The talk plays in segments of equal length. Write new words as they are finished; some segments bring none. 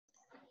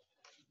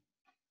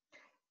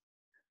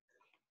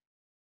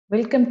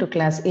Welcome to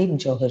Class 8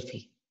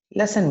 Geography.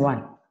 Lesson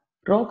 1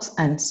 Rocks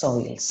and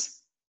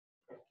Soils.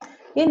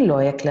 In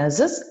lower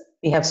classes,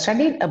 we have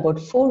studied about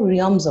 4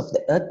 realms of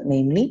the earth,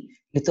 namely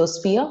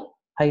Lithosphere,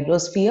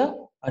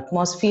 Hydrosphere,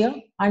 Atmosphere,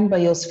 and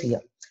Biosphere.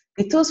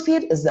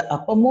 Lithosphere is the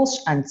uppermost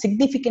and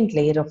significant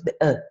layer of the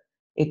earth.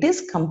 It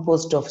is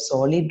composed of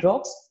solid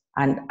rocks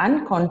and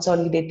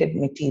unconsolidated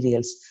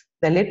materials.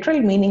 The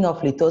literal meaning of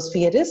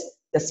lithosphere is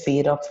the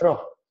sphere of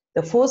rock.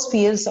 The 4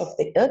 spheres of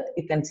the earth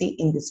you can see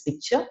in this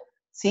picture.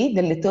 See,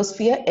 the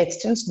lithosphere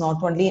extends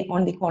not only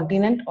on the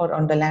continent or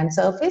on the land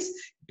surface,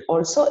 it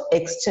also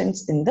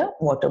extends in the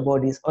water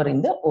bodies or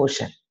in the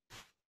ocean.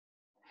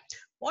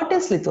 What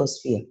is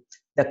lithosphere?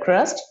 The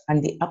crust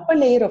and the upper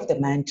layer of the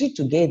mantle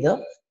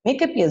together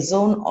make up a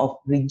zone of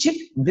rigid,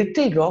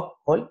 brittle rock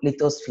called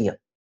lithosphere.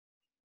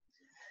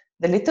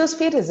 The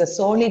lithosphere is a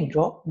solid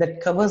rock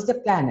that covers the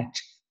planet.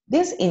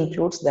 This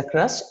includes the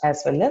crust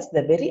as well as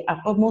the very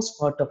uppermost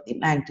part of the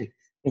mantle,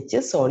 which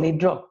is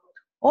solid rock.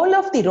 All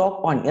of the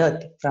rock on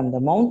earth, from the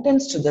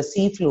mountains to the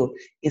seafloor,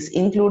 is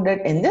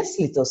included in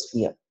this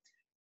lithosphere.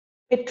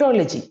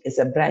 Petrology is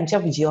a branch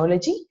of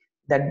geology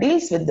that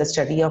deals with the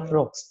study of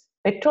rocks.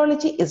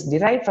 Petrology is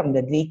derived from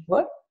the Greek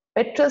word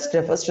petrus,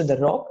 refers to the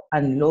rock,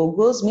 and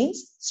logos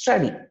means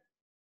study.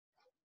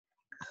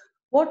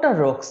 What are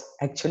rocks?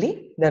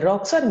 Actually, the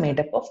rocks are made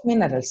up of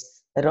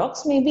minerals. The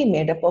rocks may be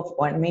made up of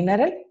one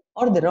mineral,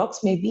 or the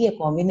rocks may be a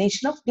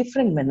combination of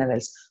different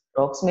minerals.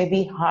 Rocks may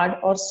be hard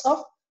or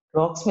soft.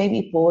 Rocks may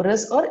be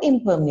porous or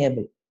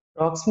impermeable.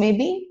 Rocks may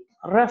be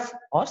rough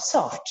or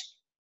soft.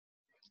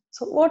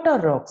 So what are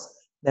rocks?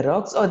 The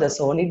rocks are the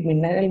solid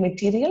mineral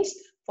materials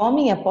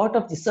forming a part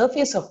of the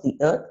surface of the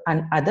earth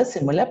and other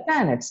similar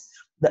planets.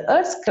 The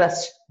earth's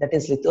crust, that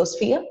is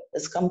lithosphere,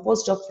 is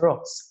composed of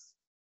rocks.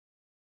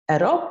 A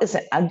rock is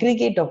an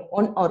aggregate of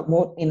one or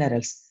more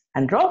minerals,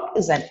 and rock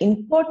is an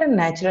important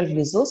natural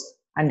resource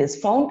and is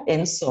found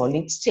in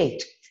solid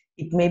state.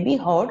 It may be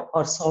hard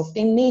or soft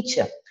in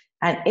nature.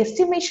 An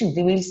estimation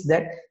reveals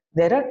that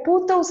there are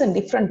 2,000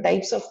 different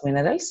types of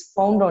minerals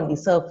found on the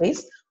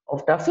surface,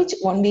 out of which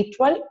only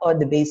 12 are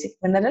the basic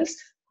minerals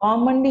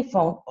commonly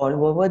found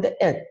all over the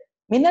earth.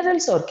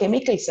 Minerals are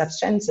chemical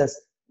substances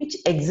which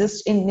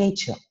exist in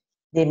nature.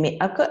 They may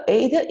occur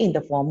either in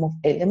the form of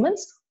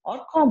elements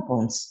or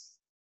compounds.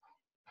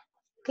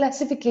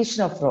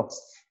 Classification of rocks.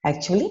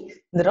 Actually,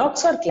 the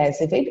rocks are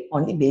classified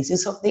on the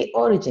basis of their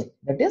origin,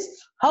 that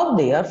is, how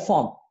they are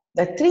formed.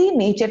 The 3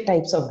 major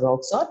types of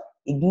rocks are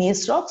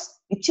Igneous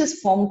rocks, which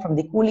is formed from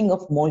the cooling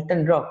of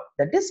molten rock,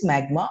 that is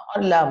magma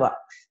or lava.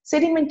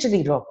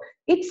 Sedimentary rock,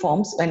 it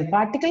forms when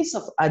particles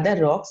of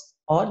other rocks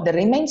or the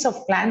remains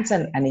of plants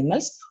and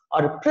animals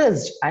are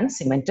pressed and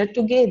cemented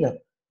together.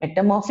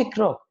 Metamorphic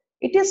rock,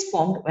 it is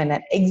formed when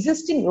an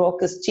existing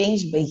rock is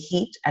changed by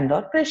heat and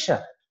or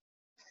pressure.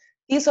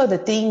 These are the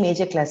 3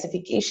 major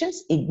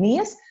classifications.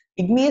 Igneous.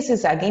 Igneous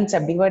is again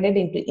subdivided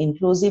into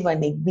intrusive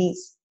and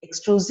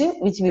extrusive,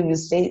 which we will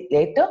say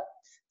later.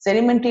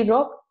 Sedimentary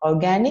rock,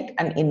 organic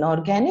and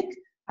inorganic,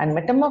 and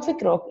metamorphic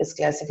rock is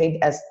classified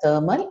as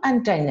thermal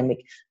and dynamic.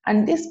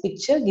 And this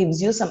picture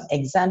gives you some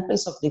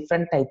examples of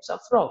different types of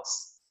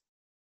rocks.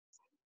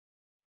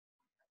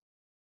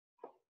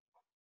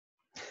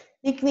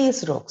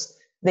 Igneous rocks.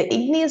 The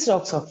igneous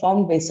rocks are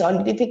formed by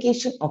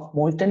solidification of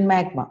molten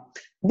magma.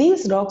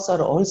 These rocks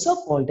are also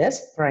called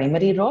as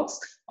primary rocks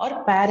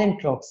or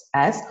parent rocks,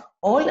 as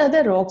all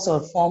other rocks are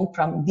formed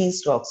from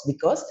these rocks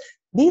because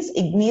these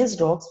igneous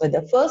rocks were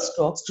the first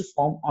rocks to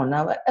form on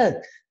our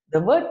earth.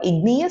 The word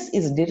igneous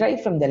is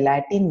derived from the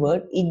Latin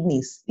word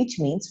ignis, which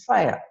means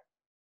fire.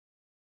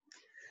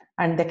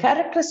 And the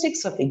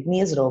characteristics of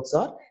igneous rocks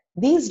are,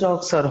 these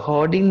rocks are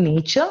hard in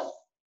nature.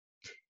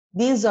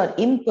 These are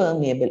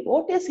impermeable.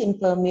 What is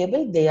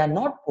impermeable? They are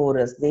not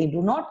porous. They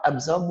do not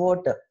absorb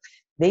water.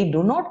 They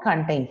do not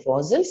contain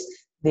fossils.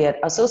 They are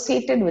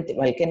associated with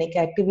volcanic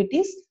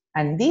activities,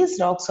 and these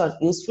rocks are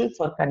useful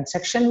for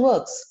construction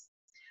works.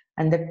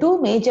 And the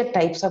 2 major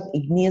types of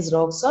igneous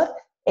rocks are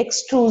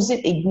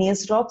extrusive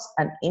igneous rocks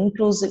and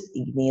intrusive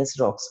igneous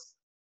rocks.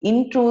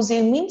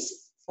 Intrusive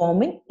means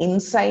forming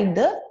inside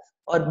the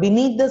or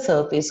beneath the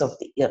surface of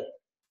the earth.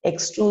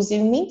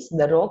 Extrusive means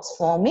the rocks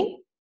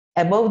forming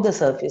above the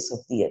surface of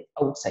the earth,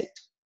 outside.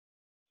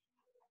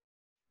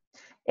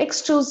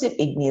 Extrusive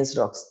igneous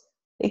rocks.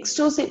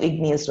 Extrusive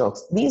igneous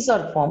rocks. These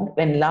are formed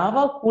when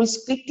lava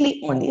cools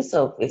quickly on the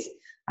surface,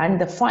 and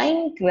the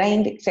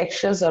fine-grained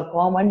textures are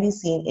commonly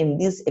seen in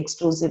these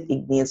extrusive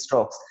igneous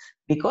rocks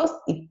because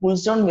it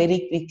cools down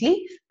very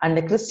quickly and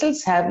the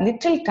crystals have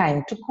little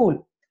time to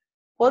cool.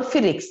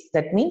 Porphyrics,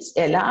 that means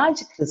a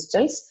large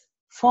crystals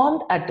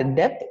formed at a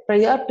depth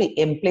prior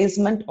to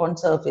emplacement on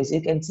surface.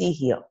 You can see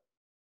here.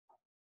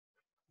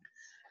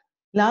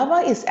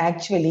 Lava is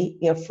actually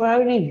a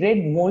fiery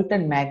red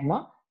molten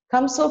magma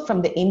comes out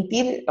from the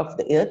interior of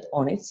the earth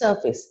on its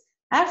surface.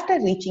 After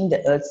reaching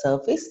the earth's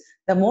surface,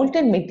 the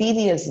molten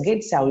materials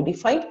get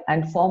solidified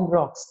and form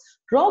rocks.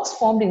 Rocks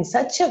formed in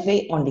such a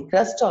way on the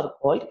crust are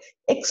called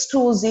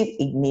extrusive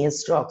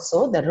igneous rocks.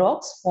 So the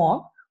rocks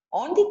formed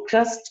on the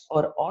crust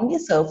or on the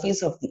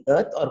surface of the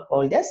earth are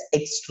called as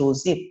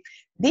extrusive.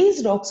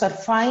 These rocks are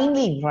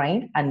finely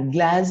grained and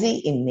glassy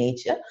in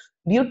nature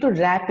due to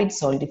rapid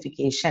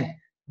solidification.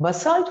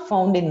 Basalt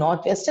found in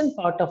northwestern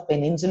part of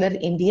peninsular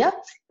India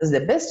is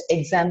the best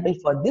example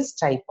for this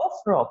type of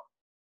rock.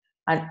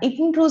 An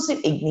intrusive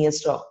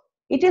igneous rock.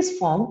 It is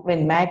formed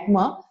when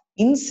magma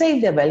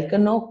inside the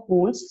volcano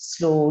cools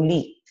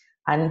slowly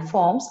and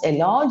forms a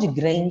large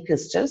grain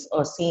crystals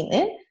are seen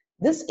in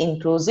this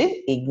intrusive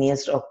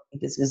igneous rock.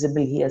 It is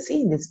visible here.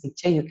 See in this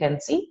picture you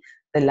can see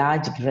the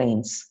large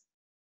grains.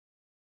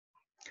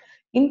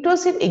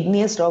 Intrusive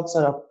igneous rocks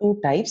are of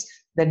two types.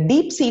 The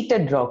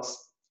deep-seated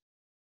rocks.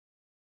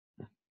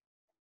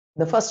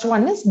 The first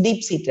one is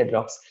deep-seated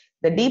rocks.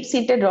 The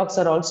deep-seated rocks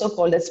are also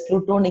called as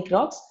plutonic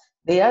rocks.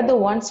 They are the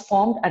ones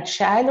formed at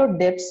shallow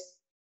depths.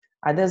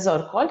 Others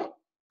are called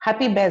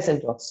happy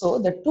basalt rocks. So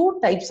the two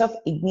types of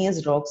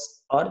igneous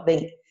rocks or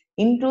the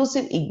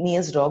intrusive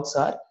igneous rocks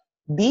are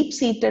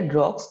deep-seated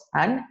rocks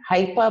and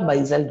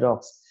hyperbasalt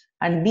rocks.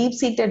 And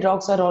deep-seated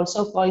rocks are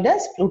also called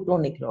as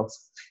plutonic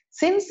rocks.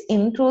 Since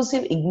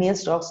intrusive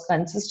igneous rocks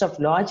consist of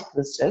large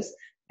crystals,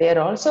 they are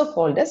also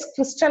called as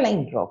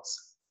crystalline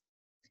rocks.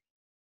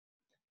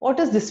 What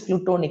is this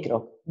plutonic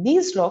rock?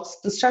 These rocks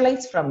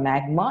crystallize from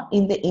magma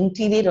in the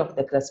interior of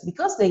the crust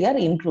because they are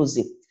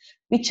intrusive,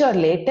 which are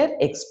later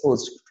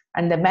exposed.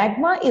 And the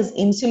magma is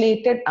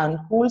insulated and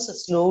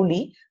cools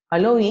slowly,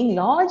 allowing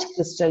large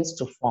crystals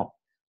to form.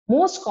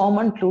 Most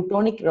common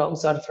plutonic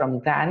rocks are from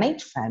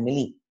granite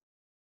family.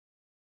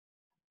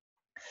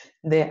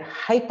 The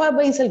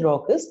hyperbasalt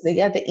rocks,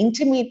 they are at the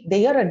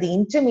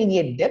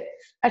intermediate depth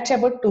at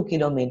about 2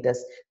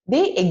 kilometers.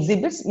 They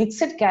exhibit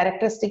mixed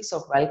characteristics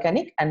of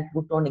volcanic and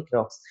plutonic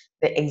rocks.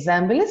 The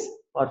example is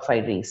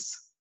porphyries.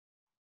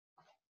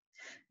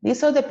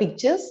 These are the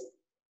pictures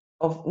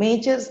of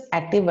major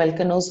active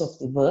volcanoes of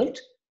the world.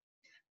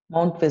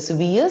 Mount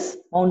Vesuvius,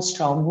 Mount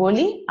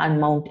Stromboli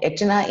and Mount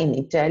Etna in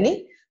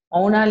Italy,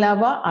 Mauna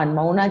Lava and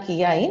Mauna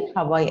Kea in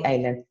Hawaii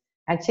Island.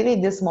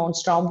 Actually, this Mount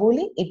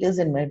Stromboli, it is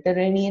in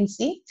Mediterranean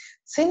Sea.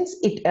 Since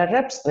it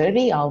erupts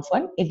very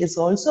often, it is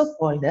also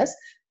called as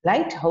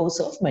lighthouse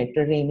of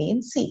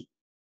Mediterranean Sea.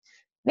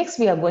 Next,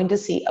 we are going to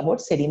see about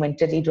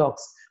sedimentary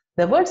rocks.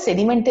 The word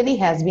sedimentary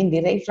has been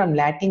derived from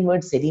Latin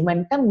word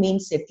sedimentum,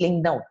 means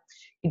settling down.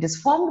 It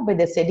is formed by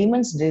the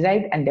sediments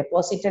derived and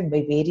deposited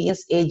by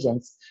various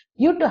agents.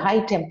 Due to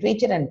high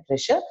temperature and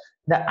pressure,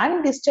 the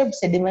undisturbed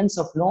sediments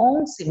of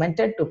long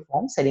cemented to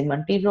form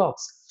sedimentary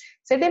rocks.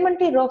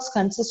 Sedimentary rocks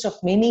consist of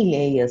many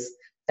layers.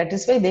 That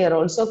is why they are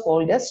also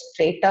called as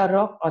strata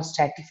rock or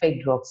stratified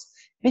rocks,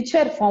 which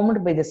were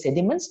formed by the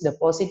sediments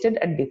deposited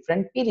at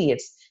different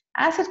periods.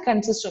 As it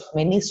consists of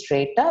many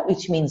strata,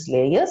 which means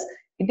layers,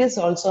 it is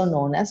also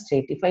known as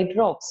stratified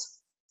rocks.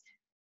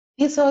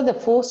 These are the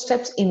 4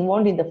 steps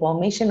involved in the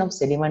formation of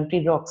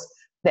sedimentary rocks.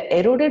 The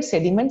eroded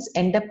sediments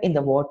end up in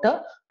the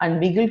water and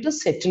begin to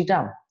settle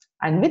down.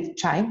 And with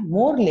time,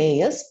 more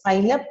layers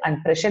pile up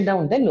and pressure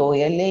down the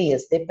lower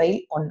layers. They pile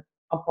on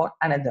upon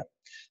another.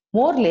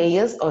 More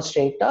layers or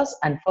stratas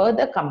and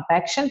further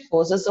compaction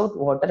forces out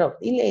water of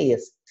the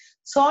layers.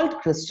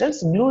 Salt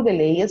crystals glue the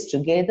layers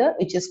together,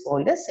 which is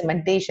called as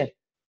cementation.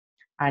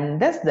 And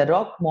thus the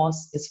rock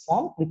mass is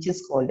formed, which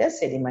is called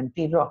as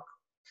sedimentary rock.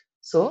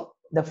 So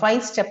the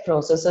 5-step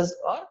processes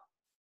are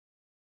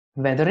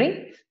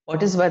weathering.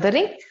 What is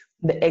weathering?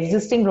 The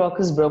existing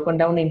rock is broken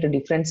down into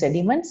different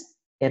sediments.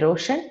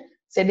 Erosion.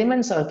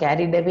 Sediments are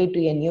carried away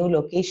to a new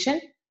location.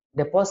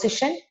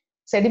 Deposition.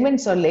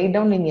 Sediments are laid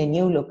down in a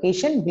new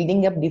location,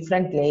 building up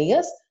different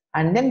layers.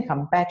 And then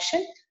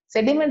compaction.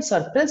 Sediments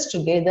are pressed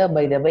together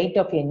by the weight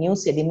of a new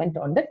sediment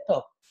on the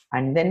top.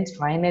 And then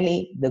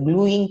finally, the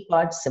gluing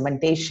part,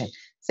 cementation.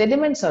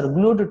 Sediments are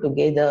glued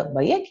together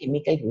by a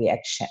chemical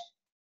reaction.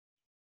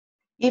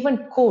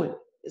 Even coal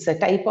is a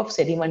type of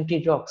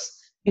sedimentary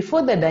rocks.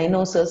 Before the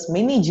dinosaurs,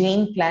 many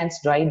giant plants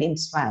died in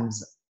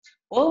swamps.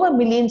 Over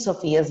millions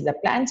of years, the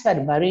plants were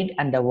buried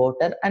under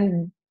water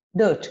and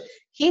dirt.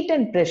 Heat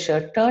and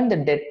pressure turned the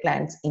dead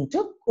plants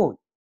into coal.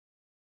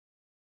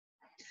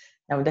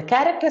 Now, the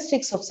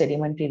characteristics of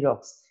sedimentary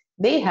rocks.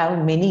 They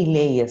have many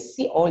layers.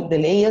 See, all the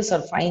layers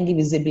are finely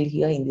visible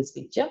here in this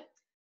picture.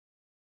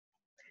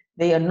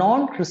 They are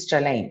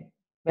non-crystalline.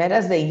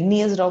 Whereas the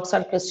igneous rocks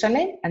are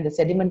crystalline and the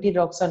sedimentary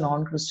rocks are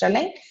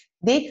non-crystalline,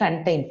 they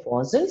contain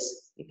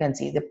fossils. You can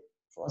see the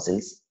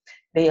fossils.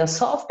 They are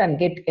soft and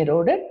get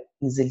eroded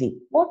easily.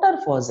 What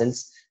are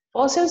fossils?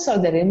 Fossils are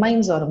the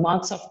remains or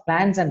marks of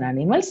plants and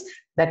animals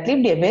that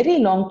lived a very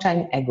long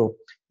time ago.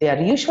 They are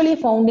usually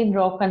found in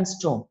rock and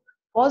stone.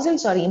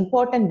 Fossils are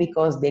important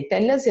because they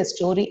tell us a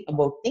story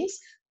about things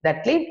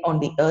that lived on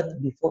the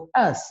earth before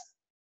us.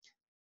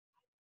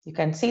 You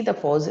can see the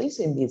fossils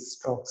in these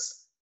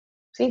rocks.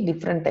 See,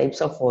 different types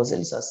of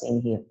fossils are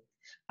seen here.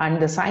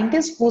 And the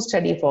scientists who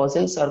study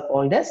fossils are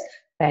called as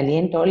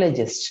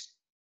paleontologists.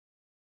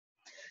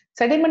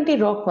 Sedimentary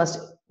rock must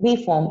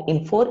be formed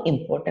in 4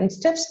 important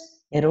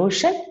steps: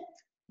 erosion,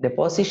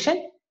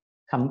 deposition,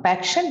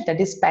 compaction, that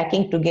is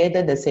packing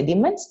together the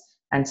sediments,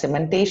 and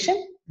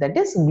cementation, that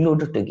is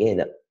glued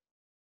together.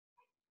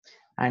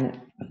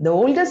 And the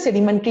oldest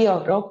sedimentary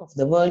rock of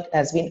the world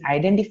has been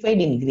identified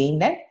in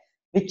Greenland,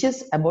 which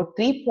is about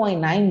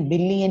 3.9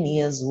 billion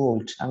years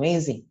old.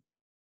 Amazing.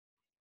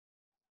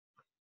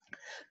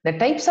 The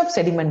types of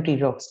sedimentary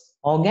rocks: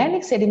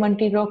 organic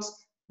sedimentary rocks,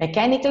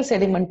 mechanical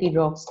sedimentary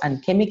rocks,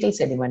 and chemical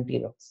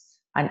sedimentary rocks.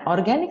 And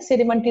organic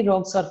sedimentary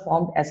rocks are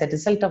formed as a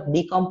result of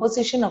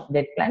decomposition of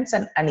dead plants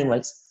and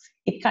animals.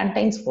 It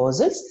contains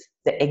fossils.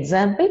 The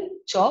example: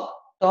 chalk,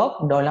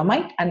 talc,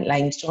 dolomite, and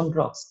limestone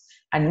rocks.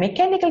 And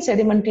mechanical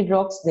sedimentary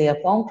rocks, they are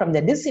formed from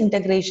the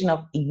disintegration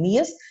of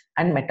igneous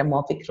and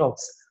metamorphic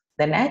rocks.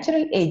 The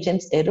natural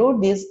agents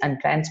erode these and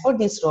transport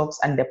these rocks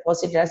and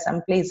deposit at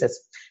some places.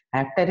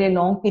 After a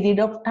long period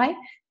of time,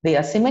 they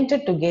are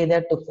cemented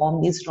together to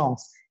form these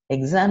rocks.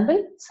 Example: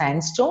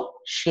 sandstone,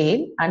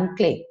 shale, and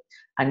clay.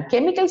 And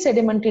chemical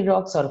sedimentary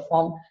rocks are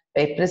formed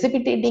by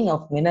precipitating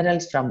of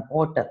minerals from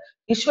water.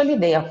 Usually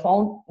they are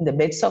found in the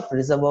beds of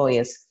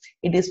reservoirs.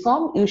 It is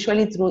formed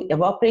usually through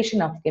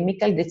evaporation of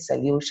chemical-rich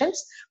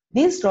solutions.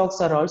 These rocks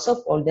are also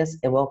called as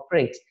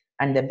evaporites.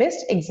 And the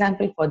best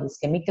example for this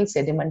chemical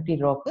sedimentary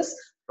rock is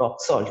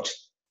rock salt.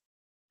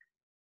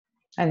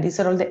 And these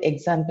are all the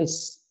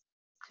examples: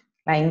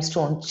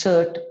 limestone,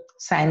 chert,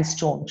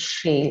 sandstone,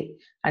 shale,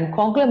 and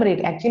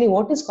conglomerate. Actually,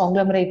 what is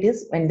conglomerate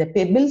is when the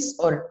pebbles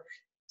are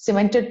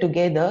cemented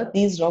together,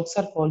 these rocks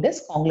are called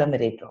as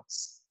conglomerate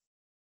rocks.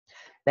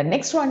 The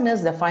next one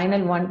is the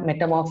final one,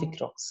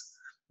 metamorphic rocks.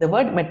 The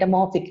word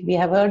metamorphic, we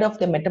have heard of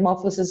the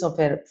metamorphosis of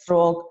a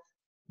frog,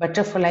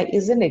 butterfly,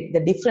 isn't it?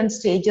 The different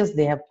stages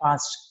they have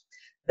passed.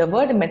 The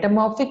word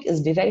metamorphic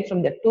is derived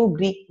from the two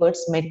Greek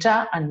words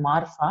meta and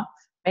morpha.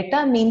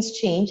 Meta means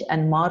change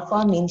and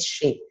morpha means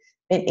shape.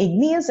 When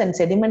igneous and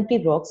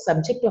sedimentary rocks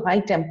subject to high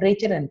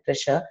temperature and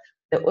pressure,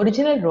 the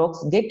original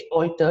rocks get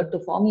altered to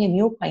form a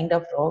new kind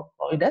of rock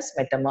called as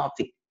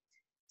metamorphic.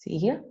 See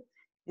here,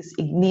 these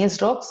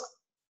igneous rocks,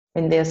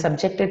 when they are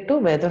subjected to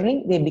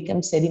weathering, they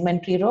become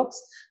sedimentary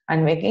rocks.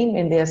 And again,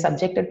 when they are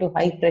subjected to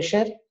high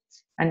pressure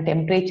and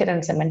temperature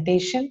and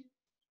cementation,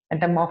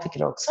 metamorphic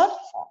rocks are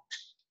formed.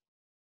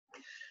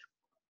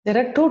 There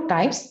are two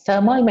types: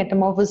 thermal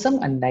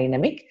metamorphism and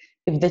dynamic.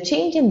 If the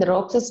change in the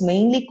rocks is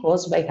mainly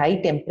caused by high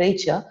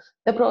temperature,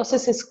 the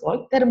process is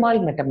called thermal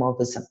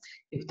metamorphism.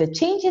 If the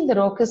change in the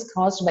rock is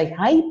caused by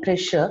high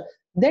pressure,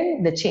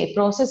 then the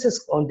process is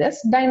called as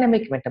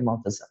dynamic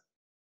metamorphism.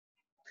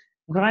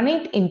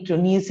 Granite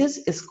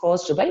intrusive is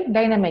caused by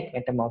dynamic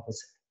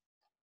metamorphism.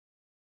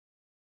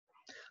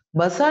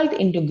 Basalt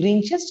into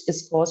green schist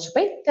is caused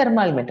by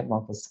thermal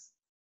metamorphism.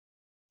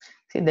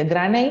 See, the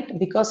granite,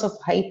 because of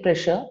high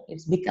pressure,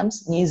 it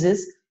becomes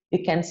gneiss.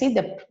 You can see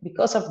that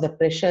because of the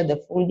pressure, the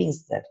folding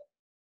is there.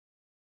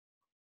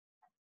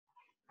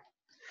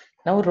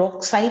 Now,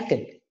 rock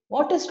cycle.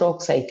 What is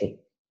rock cycle?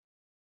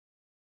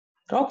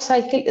 Rock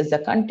cycle is a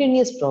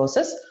continuous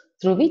process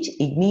through which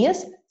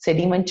igneous,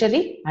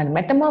 sedimentary, and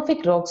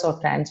metamorphic rocks are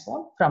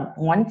transformed from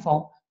one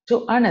form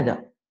to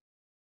another.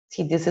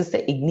 See, this is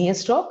the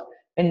igneous rock.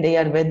 When they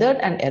are weathered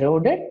and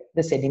eroded,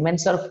 the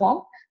sediments are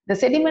formed. The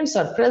sediments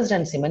are pressed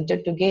and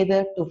cemented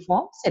together to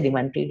form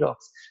sedimentary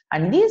rocks.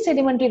 And these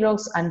sedimentary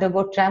rocks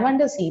undergo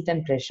tremendous heat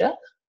and pressure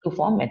to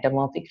form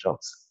metamorphic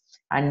rocks.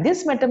 And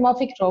these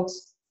metamorphic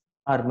rocks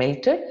are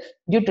melted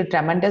due to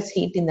tremendous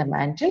heat in the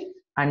mantle,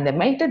 and the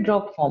melted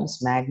rock forms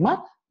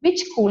magma,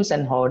 which cools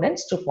and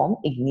hardens to form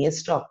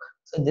igneous rock.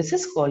 So this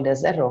is called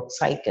as a rock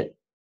cycle.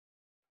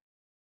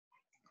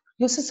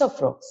 Uses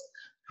of rocks.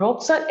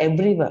 Rocks are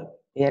everywhere.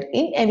 They are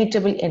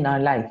inevitable in our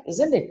life,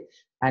 isn't it?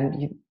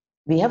 And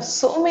we have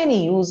so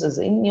many uses,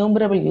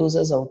 innumerable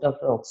uses out of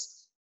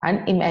rocks,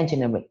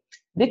 unimaginable.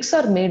 Bricks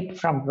are made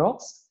from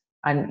rocks,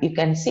 and you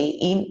can see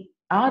in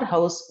our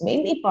house,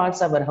 many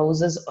parts of our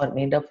houses are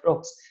made of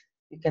rocks.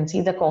 You can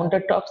see the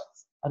countertops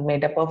are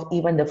made up of,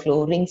 even the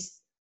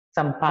floorings,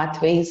 some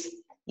pathways,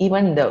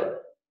 even the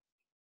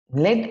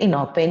lead in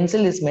our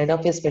pencil is made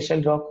of a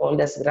special rock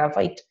called as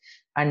graphite,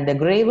 and the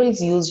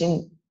gravels used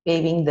in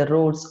paving the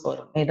roads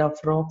are made of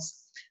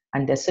rocks,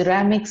 and the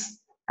ceramics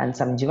and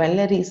some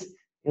jewelries.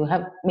 You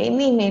have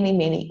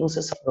many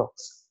uses of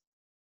rocks.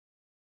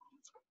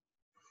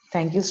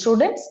 Thank you,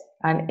 students.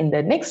 And in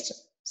the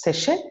next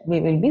session,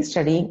 we will be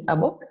studying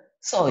about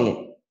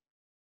soil,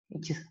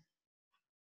 which is